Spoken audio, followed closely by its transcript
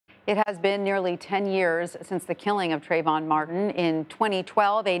It has been nearly 10 years since the killing of Trayvon Martin. In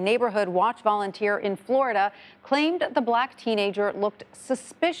 2012, a neighborhood watch volunteer in Florida claimed the black teenager looked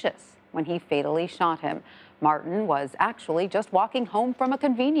suspicious when he fatally shot him. Martin was actually just walking home from a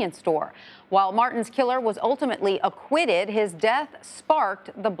convenience store. While Martin's killer was ultimately acquitted, his death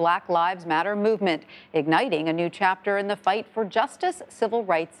sparked the Black Lives Matter movement, igniting a new chapter in the fight for justice, civil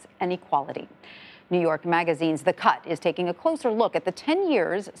rights, and equality. New York Magazine's The Cut is taking a closer look at the 10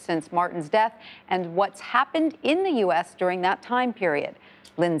 years since Martin's death and what's happened in the U.S. during that time period.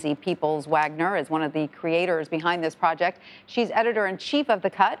 Lindsay Peoples Wagner is one of the creators behind this project. She's editor-in-chief of The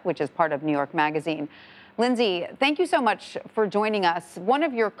Cut, which is part of New York Magazine. Lindsay, thank you so much for joining us. One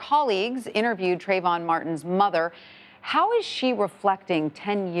of your colleagues interviewed Trayvon Martin's mother. How is she reflecting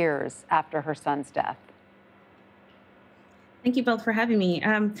 10 years after her son's death? Thank you both for having me.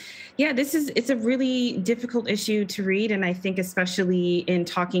 Yeah, it's a really difficult issue to read. And I think especially in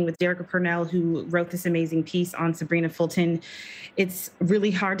talking with Derek Purnell, who wrote this amazing piece on Sabrina Fulton, it's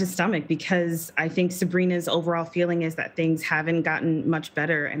really hard to stomach because I think Sabrina's overall feeling is that things haven't gotten much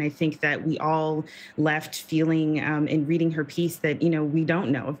better. And I think that we all left feeling in reading her piece that, we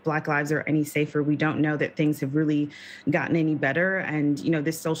don't know if Black lives are any safer. We don't know that things have really gotten any better. And,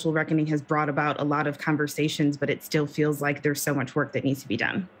 this social reckoning has brought about a lot of conversations, but it still feels like there's so much work that needs to be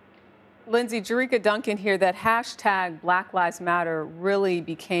done. Lindsay, Jerika Duncan here, that hashtag Black Lives Matter really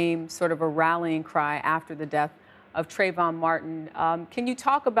became sort of a rallying cry after the death of Trayvon Martin. Can you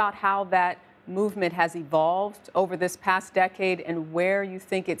talk about how that movement has evolved over this past decade and where you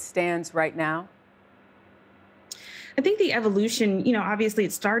think it stands right now? I think the evolution, obviously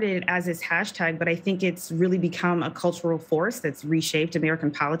it started as this hashtag, but I think it's really become a cultural force that's reshaped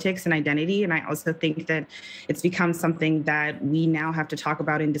American politics and identity. And I also think that it's become something that we now have to talk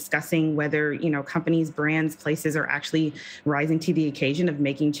about in discussing whether, companies, brands, places are actually rising to the occasion of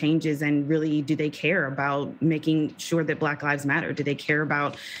making changes. And really, do they care about making sure that Black lives matter? Do they care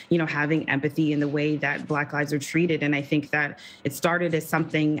about, having empathy in the way that Black lives are treated? And I think that it started as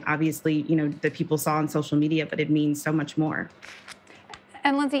something, obviously, that people saw on social media, but it means so much more.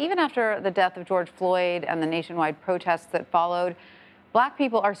 And Lindsay, even after the death of George Floyd and the nationwide protests that followed, Black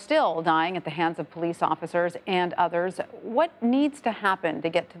people are still dying at the hands of police officers and others. What needs to happen to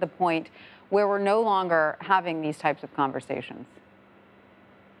get to the point where we're no longer having these types of conversations?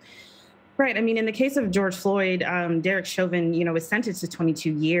 Right. I mean, in the case of George Floyd, Derek Chauvin, was sentenced to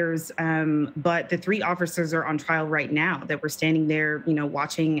 22 years, but the 3 officers are on trial right now that were standing there,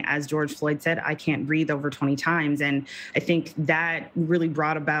 watching, as George Floyd said, "I can't breathe," over 20 times. And I think that really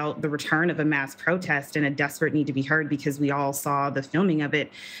brought about the return of a mass protest and a desperate need to be heard because we all saw the filming of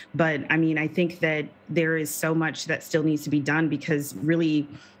it. But I mean, I think that there is so much that still needs to be done because really,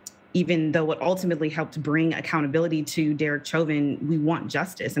 even though it ultimately helped bring accountability to Derek Chauvin, we want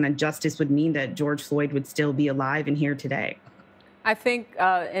justice. And a justice would mean that George Floyd would still be alive and here today. I think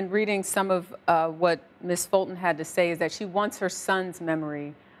in reading some of what Ms. Fulton had to say is that she wants her son's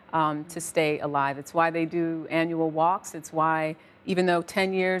memory to stay alive. It's why they do annual walks. It's why, even though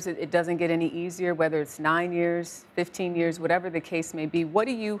 10 years, it doesn't get any easier, whether it's 9 years, 15 years, whatever the case may be. What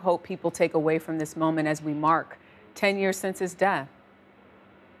do you hope people take away from this moment as we mark 10 years since his death?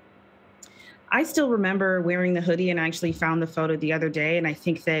 I still remember wearing the hoodie and I actually found the photo the other day. And I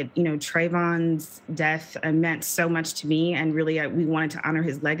think that, Trayvon's death meant so much to me. And really, we wanted to honor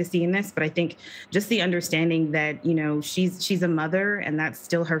his legacy in this. But I think just the understanding that, she's a mother and that's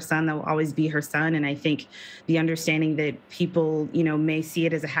still her son. That will always be her son. And I think the understanding that people, may see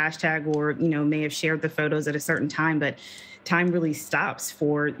it as a hashtag or, may have shared the photos at a certain time. But time really stops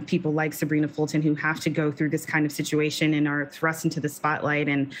for people like Sabrina Fulton who have to go through this kind of situation and are thrust into the spotlight.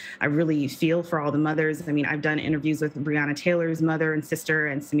 And I really feel for all the mothers. I mean, I've done interviews with Breonna Taylor's mother and sister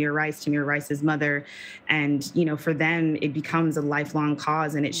and Tamir Rice's mother. And, for them, it becomes a lifelong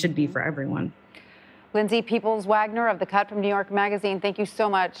cause and it should be for everyone. Lindsay Peoples Wagner of The Cut from New York Magazine, thank you so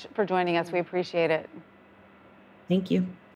much for joining us. We appreciate it. Thank you.